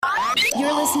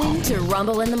You're listening to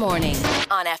Rumble in the Morning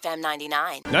on FM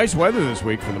 99. Nice weather this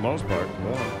week for the most part.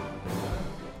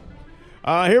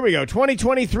 Here we go.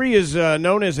 2023 is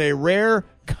known as a rare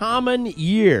common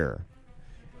year.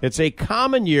 It's a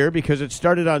common year because it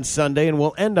started on Sunday and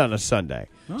will end on a Sunday.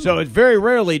 Oh. So it very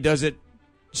rarely does it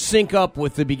sync up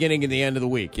with the beginning and the end of the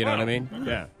week. You know what I mean?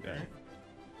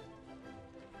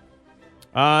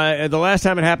 Yeah. The last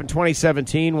time it happened,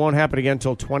 2017, won't happen again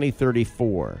until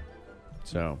 2034.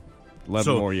 So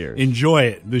 11 more years. Enjoy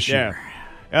it this year.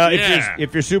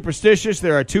 If you're superstitious,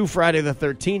 there are 2 Friday the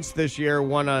 13th this year,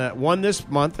 one this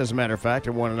month, as a matter of fact,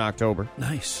 and one in October.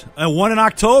 Nice. One in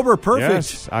October. Perfect.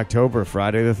 Yes, October,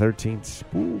 Friday the 13th.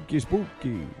 Spooky,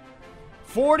 spooky.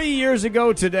 40 years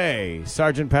ago today,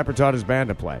 Sgt. Pepper taught his band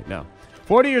to play. No.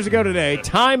 40 years ago today,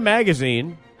 Time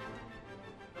Magazine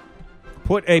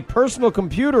put a personal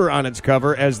computer on its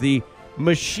cover as the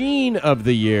machine of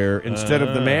the year instead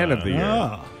of the man of the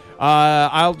year.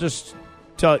 I'll just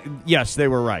tell yes, they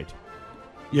were right.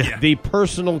 Yeah. The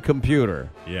personal computer.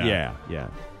 Yeah.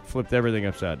 Flipped everything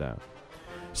upside down.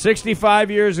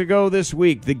 65 years ago this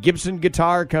week, the Gibson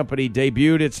Guitar Company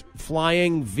debuted its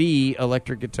Flying V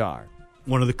electric guitar.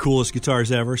 One of the coolest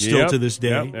guitars ever, still to this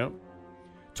day. Yep.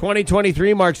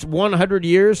 2023 marks 100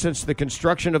 years since the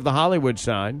construction of the Hollywood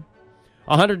sign.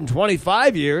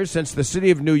 125 years since the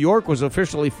city of New York was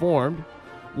officially formed.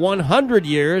 100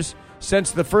 years since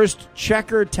the first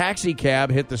checker taxi cab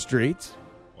hit the streets.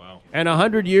 Wow. And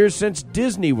 100 years since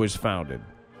Disney was founded.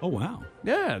 Oh, wow.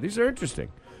 Yeah, these are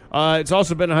interesting. It's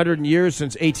also been 100 years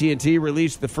since AT&T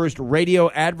released the first radio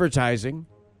advertising.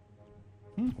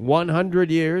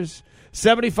 100 years.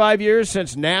 75 years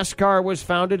since NASCAR was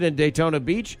founded in Daytona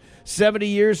Beach. 70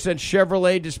 years since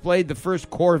Chevrolet displayed the first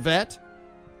Corvette.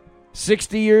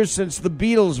 60 years since the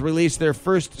Beatles released their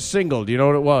first single. Do you know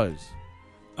what it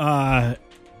was?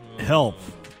 Help.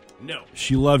 No.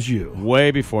 She Loves You.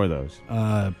 Way before those.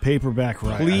 Paperback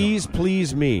Ride. Please,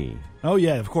 Please Me. Oh,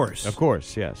 yeah, of course. Of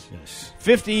course, yes.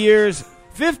 50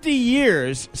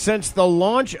 years since the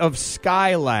launch of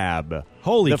Skylab.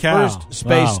 Holy the cow. first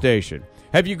space station.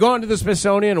 Have you gone to the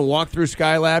Smithsonian and walked through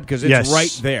Skylab? Because it's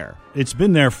right there. It's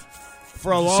been there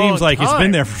for a long time. Seems like it's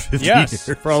been there for 50 years.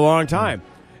 For a long time.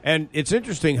 And it's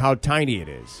interesting how tiny it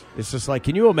is. It's just like,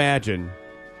 can you imagine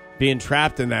being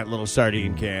trapped in that little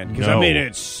sardine can? Because, I mean,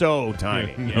 it's so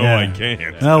tiny. I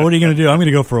can't. Oh, what are you going to do? I'm going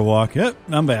to go for a walk. Yep,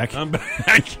 I'm back.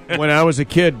 When I was a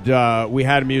kid, we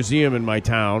had a museum in my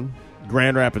town,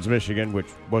 Grand Rapids, Michigan, which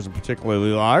wasn't particularly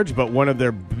large, but one of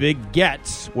their big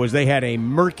gets was they had a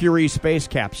Mercury space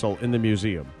capsule in the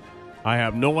museum. I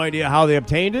have no idea how they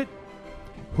obtained it.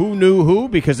 Who knew who?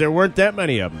 Because there weren't that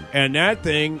many of them. And that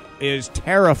thing is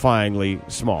terrifyingly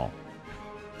small.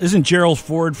 Isn't Gerald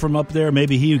Ford from up there?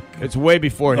 Maybe he... It's way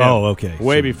before him. Oh, okay.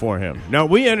 Way before him. Now,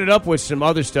 we ended up with some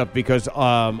other stuff because,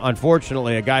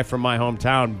 unfortunately, a guy from my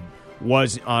hometown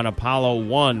was on Apollo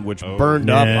 1, which burned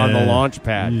up on the launch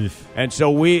pad. Oof. And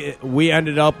so we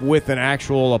ended up with an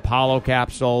actual Apollo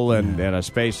capsule and a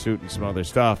spacesuit and some other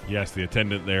stuff. Yes, the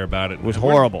attendant there about it was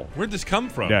horrible. Where'd this come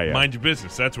from? Yeah. Mind your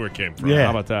business. That's where it came from. Yeah.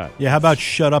 How about that? Yeah, how about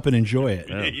shut up and enjoy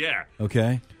it? Yeah.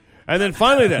 Okay. And then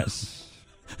finally this.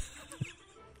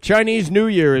 Chinese New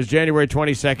Year is January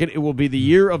 22nd. It will be the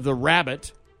year of the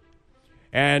rabbit.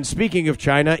 And speaking of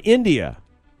China, India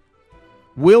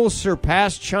will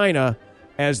surpass China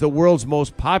as the world's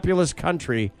most populous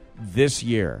country this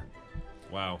year.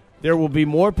 Wow. There will be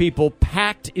more people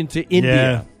packed into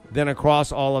India than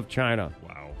across all of China.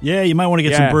 Wow. Yeah, you might want to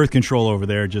get some birth control over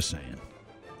there, just saying.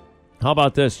 How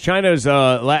about this? China's,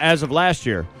 as of last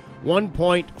year,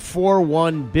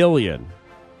 1.41 billion.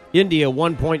 India,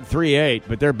 1.38,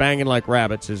 but they're banging like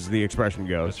rabbits, as the expression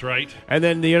goes. That's right. And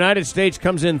then the United States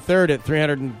comes in third at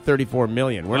 334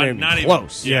 million. We're not even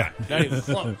close. Yeah. Not even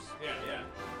close.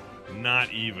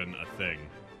 Not even a thing.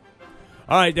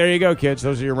 All right, there you go, kids.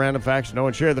 Those are your random facts no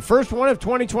one share. The first one of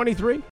 2023.